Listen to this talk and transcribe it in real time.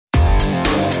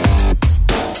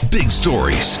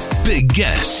stories, big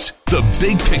guests, the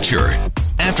big picture.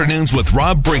 Afternoons with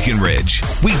Rob Breckenridge.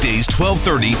 Weekdays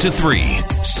 1230 to 3,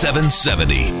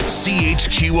 770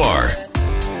 CHQR.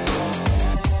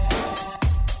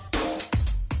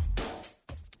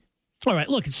 All right,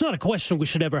 look, it's not a question we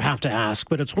should ever have to ask,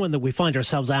 but it's one that we find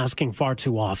ourselves asking far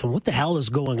too often. What the hell is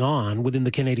going on within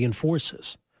the Canadian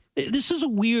Forces? This is a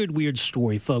weird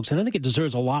story, folks, and I think it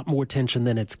deserves a lot more attention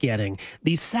than it's getting.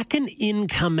 The second in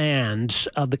command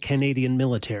of the Canadian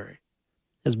military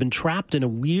has been trapped in a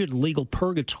weird legal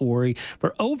purgatory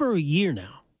for over a year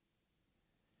now.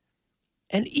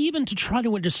 And even to try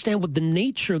to understand what the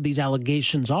nature of these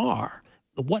allegations are,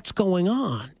 what's going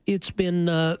on, it's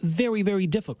been very, very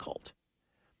difficult.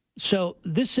 So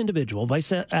this individual,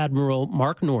 Vice Admiral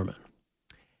Mark Norman,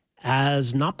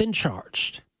 has not been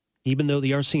charged, even though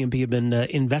the RCMP have been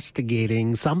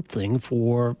investigating something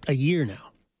for a year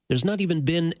now. There's not even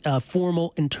been a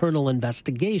formal internal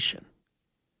investigation.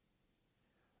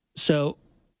 So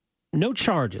no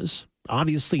charges,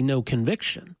 obviously no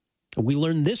conviction. We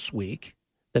learned this week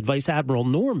that Vice Admiral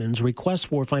Norman's request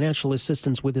for financial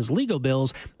assistance with his legal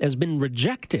bills has been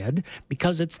rejected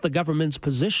because it's the government's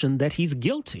position that he's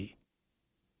guilty,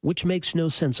 which makes no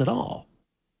sense at all.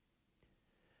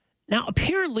 Now,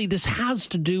 apparently this has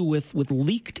to do with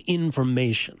leaked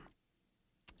information.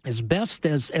 As best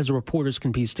as reporters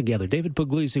can piece together, David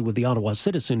Puglisi with the Ottawa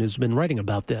Citizen, who's been writing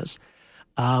about this,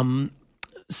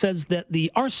 says that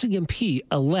the RCMP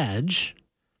allege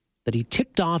that he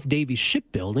tipped off Davie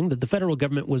Shipbuilding that the federal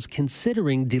government was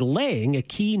considering delaying a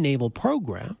key naval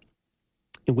program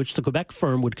in which the Quebec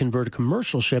firm would convert a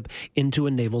commercial ship into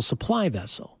a naval supply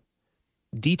vessel.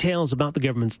 Details about the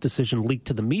government's decision leaked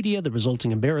to the media. The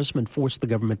resulting embarrassment forced the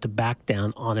government to back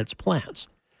down on its plans.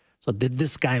 So did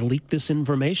this guy leak this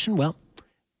information? Well,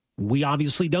 we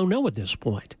obviously don't know at this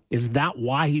point. Is that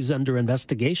why he's under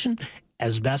investigation?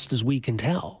 As best as we can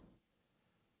tell.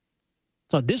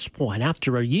 So at this point,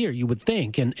 after a year, you would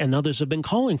think, and others have been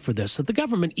calling for this, that the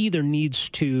government either needs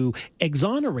to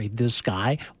exonerate this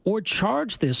guy or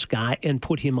charge this guy and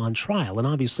put him on trial. And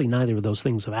obviously, neither of those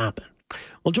things have happened.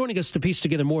 Well, joining us to piece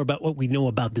together more about what we know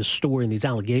about this story and these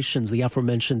allegations, the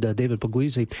aforementioned David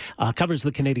Puglisi covers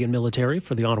the Canadian military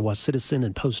for the Ottawa Citizen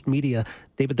and Post Media.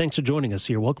 David, thanks for joining us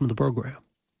here. Welcome to the program.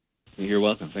 You're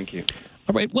welcome. Thank you.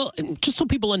 All right. Well, just so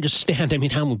people understand,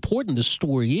 how important this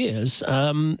story is,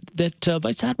 that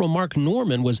Vice Admiral Mark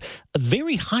Norman was a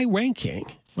very high-ranking,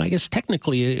 I guess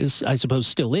technically is, I suppose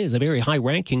still is, a very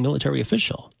high-ranking military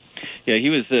official. Yeah,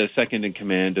 he was the second in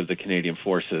command of the Canadian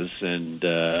Forces, and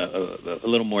a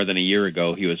little more than a year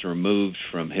ago, he was removed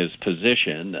from his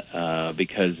position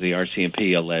because the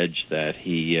RCMP alleged that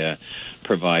he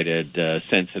provided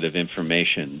sensitive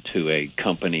information to a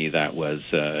company that was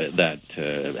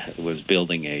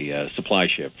building a supply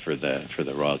ship for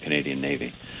the Royal Canadian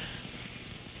Navy.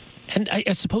 And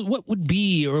I suppose what would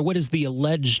be, or what is the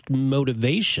alleged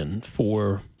motivation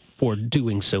for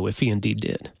doing so, if he indeed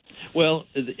did? Well,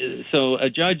 so a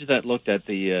judge that looked at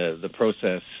the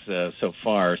process so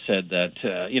far said that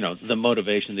the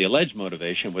motivation, the alleged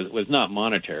motivation, was not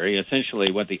monetary.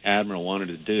 Essentially, what the admiral wanted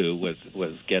to do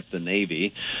was get the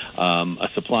Navy a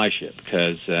supply ship,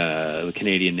 because the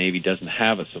Canadian Navy doesn't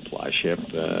have a supply ship.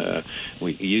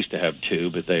 We used to have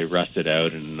two, but they rusted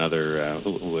out, and another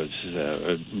was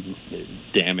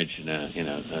damaged in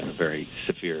a very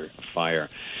severe fire.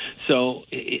 So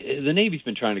the Navy's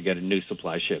been trying to get a new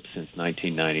supply ship since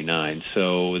 1999.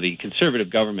 So the Conservative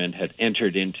government had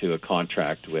entered into a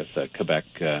contract with Quebec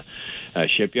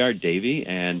shipyard, Davie,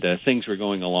 and things were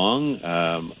going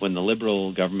along. When the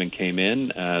Liberal government came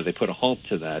in, they put a halt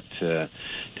to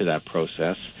that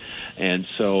process. And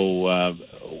so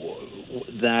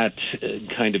that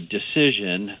kind of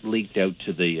decision leaked out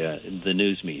to the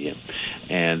news media,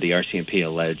 and the RCMP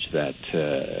alleged that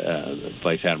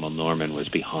Vice Admiral Norman was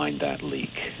behind that leak.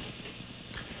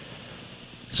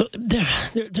 So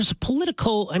there's a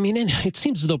political, it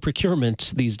seems as though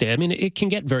procurement these days, it can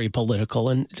get very political,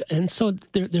 and so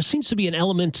there seems to be an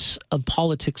element of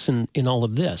politics in all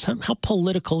of this. How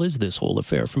political is this whole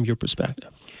affair from your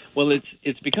perspective? Well,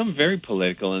 it's become very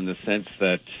political in the sense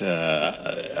that,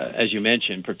 as you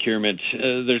mentioned, procurement.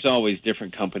 There's always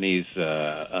different companies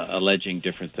alleging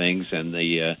different things, and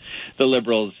the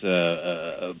Liberals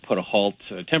put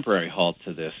a temporary halt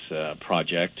to this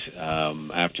project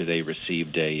after they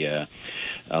received a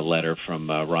letter from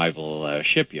a rival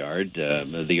shipyard,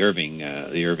 the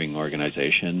Irving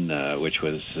organization, which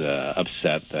was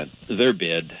upset that their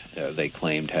bid, they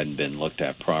claimed, hadn't been looked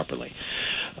at properly.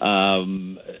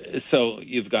 So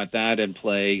you've got that in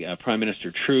play. Prime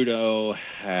Minister Trudeau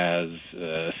has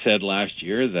said last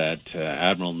year that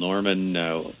Admiral Norman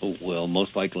will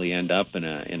most likely end up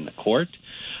in the court,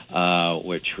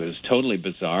 which was totally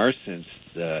bizarre since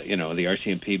the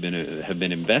RCMP have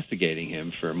been investigating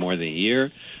him for more than a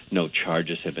year. No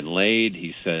charges have been laid.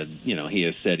 He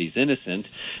has said he's innocent,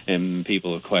 and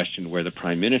people have questioned where the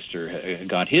Prime Minister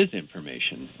got his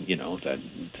information.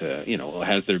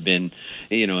 Has there been,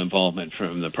 involvement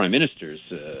from the Prime Minister's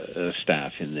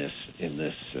staff in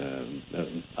this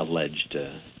alleged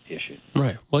issue?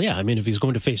 Right. Well, yeah. I mean, if he's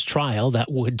going to face trial,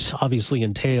 that would obviously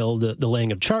entail the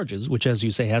laying of charges, which, as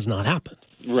you say, has not happened.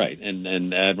 Right,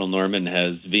 and Admiral Norman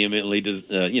has vehemently,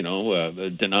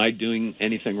 denied doing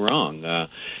anything wrong.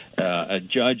 A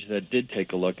judge that did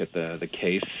take a look at the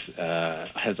case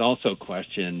has also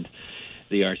questioned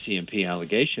the RCMP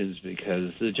allegations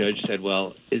because the judge said,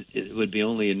 well, it would be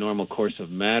only a normal course of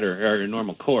matter, or a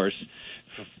normal course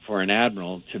for an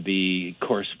admiral to be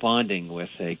corresponding with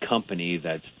a company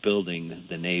that's building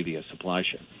the Navy a supply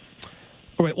ship.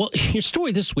 All right. Well, your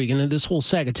story this week, and then this whole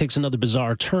saga takes another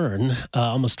bizarre turn,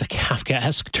 almost a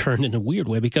Kafkaesque turn in a weird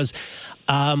way, because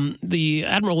the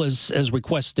admiral has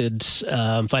requested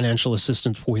financial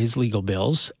assistance for his legal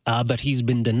bills, but he's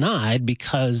been denied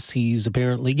because he's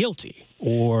apparently guilty,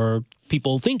 or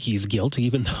people think he's guilty,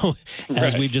 even though,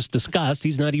 as we've just discussed,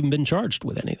 he's not even been charged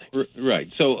with anything. Right.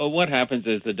 So what happens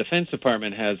is the Defense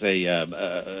Department has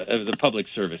the public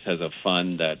service has a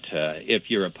fund that if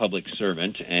you're a public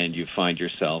servant and you find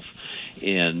yourself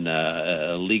in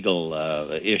legal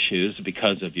issues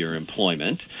because of your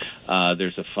employment,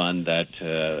 there's a fund that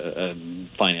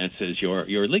finances your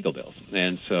legal bills.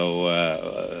 And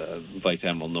so Vice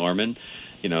Admiral Norman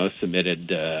submitted,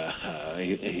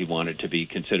 he wanted to be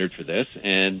considered for this,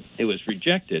 and it was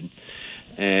rejected.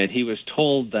 And he was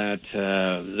told that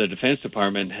the Defense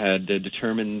Department had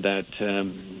determined that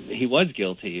he was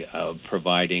guilty of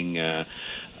providing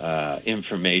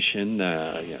information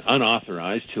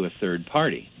unauthorized to a third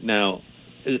party. Now,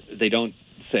 they don't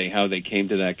say how they came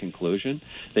to that conclusion.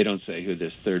 They don't say who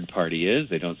this third party is.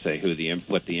 They don't say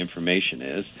what the information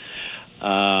is.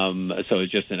 So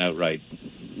it's just an outright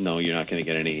no. You're not going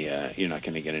to get any. You're not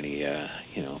going to get any.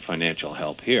 Financial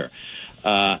help here.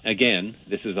 Again,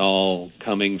 this is all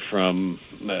coming from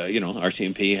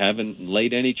RCMP haven't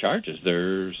laid any charges.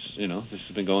 There's this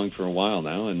has been going for a while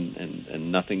now,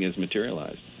 and nothing is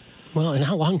materialized. Well, and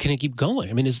how long can it keep going?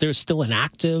 I mean, is there still an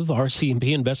active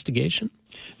RCMP investigation?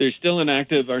 There's still an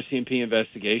active RCMP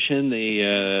investigation.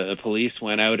 The police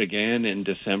went out again in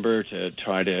December to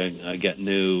try to get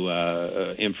new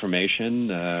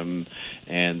information,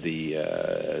 and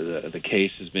the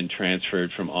case has been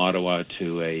transferred from Ottawa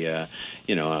to a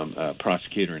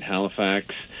prosecutor in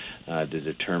Halifax to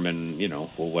determine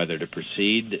whether to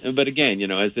proceed. But again,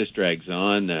 as this drags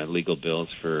on, legal bills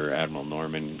for Admiral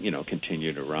Norman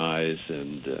continue to rise,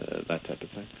 and that type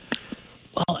of thing.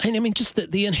 Well, and I mean, just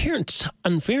the inherent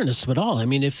unfairness of it all. I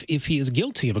mean, if he is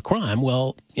guilty of a crime,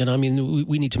 well,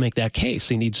 we need to make that case.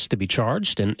 He needs to be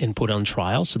charged and put on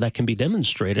trial so that can be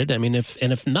demonstrated. I mean,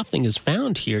 if nothing is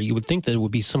found here, you would think that it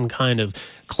would be some kind of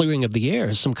clearing of the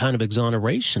air, some kind of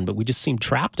exoneration. But we just seem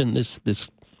trapped in this,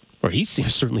 or he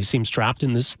certainly seems trapped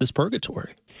in this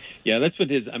purgatory. Yeah, that's what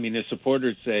his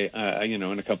supporters say,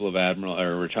 and a couple of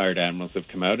retired admirals have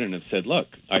come out and have said, look,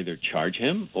 either charge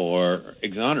him or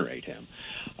exonerate him.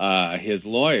 His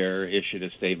lawyer issued a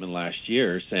statement last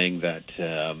year saying that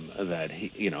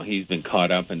he's been caught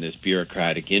up in this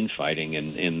bureaucratic infighting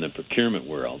in the procurement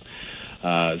world.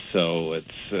 So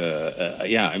it's,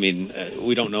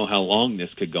 we don't know how long this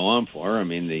could go on for. I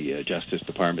mean, the Justice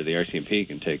Department, the RCMP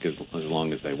can take as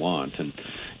long as they want. And,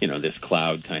 this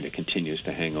cloud kind of continues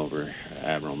to hang over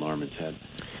Admiral Norman's head.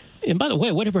 And by the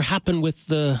way, whatever happened with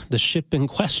the ship in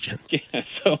question? Yeah,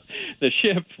 so the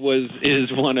ship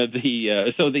is one of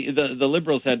the the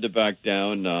Liberals had to back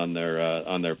down on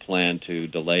their plan to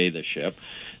delay the ship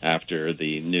after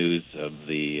the news of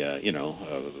the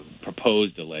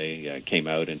proposed delay came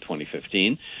out in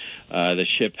 2015. The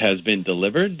ship has been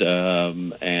delivered,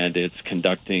 and it's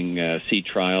conducting sea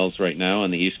trials right now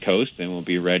on the East Coast, and will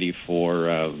be ready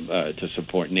to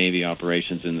support Navy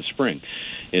operations in the spring.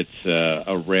 It's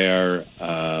a rare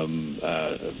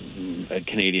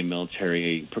Canadian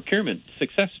military procurement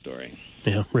success story.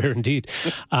 Yeah, rare indeed.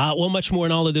 Well, much more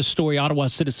in all of this story,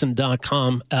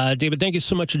 ottawacitizen.com. David, thank you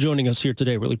so much for joining us here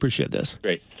today. Really appreciate this.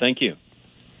 Great. Thank you.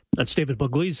 That's David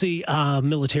Puglisi,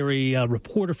 military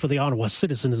reporter for the Ottawa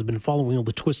Citizen, has been following all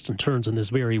the twists and turns in this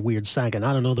very weird saga. And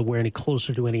I don't know that we're any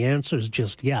closer to any answers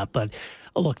just yet, but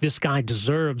look, this guy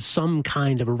deserves some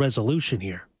kind of a resolution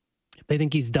here. They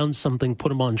think he's done something,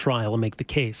 put him on trial and make the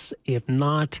case. If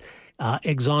not,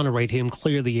 exonerate him,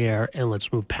 clear the air, and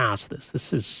let's move past this.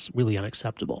 This is really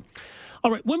unacceptable.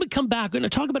 All right, when we come back, we're going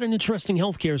to talk about an interesting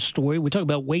healthcare story. We talk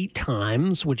about wait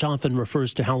times, which often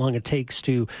refers to how long it takes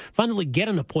to finally get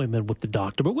an appointment with the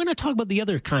doctor. But we're going to talk about the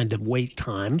other kind of wait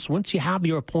times. Once you have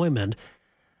your appointment,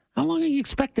 how long are you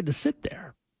expected to sit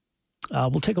there?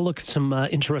 We'll take a look at some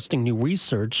interesting new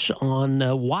research on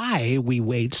why we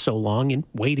wait so long in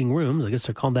waiting rooms. I guess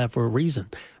they're called that for a reason.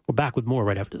 We're back with more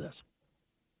right after this.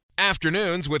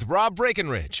 Afternoons with Rob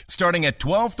Breckenridge, starting at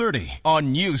 12:30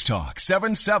 on News Talk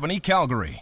 770 Calgary.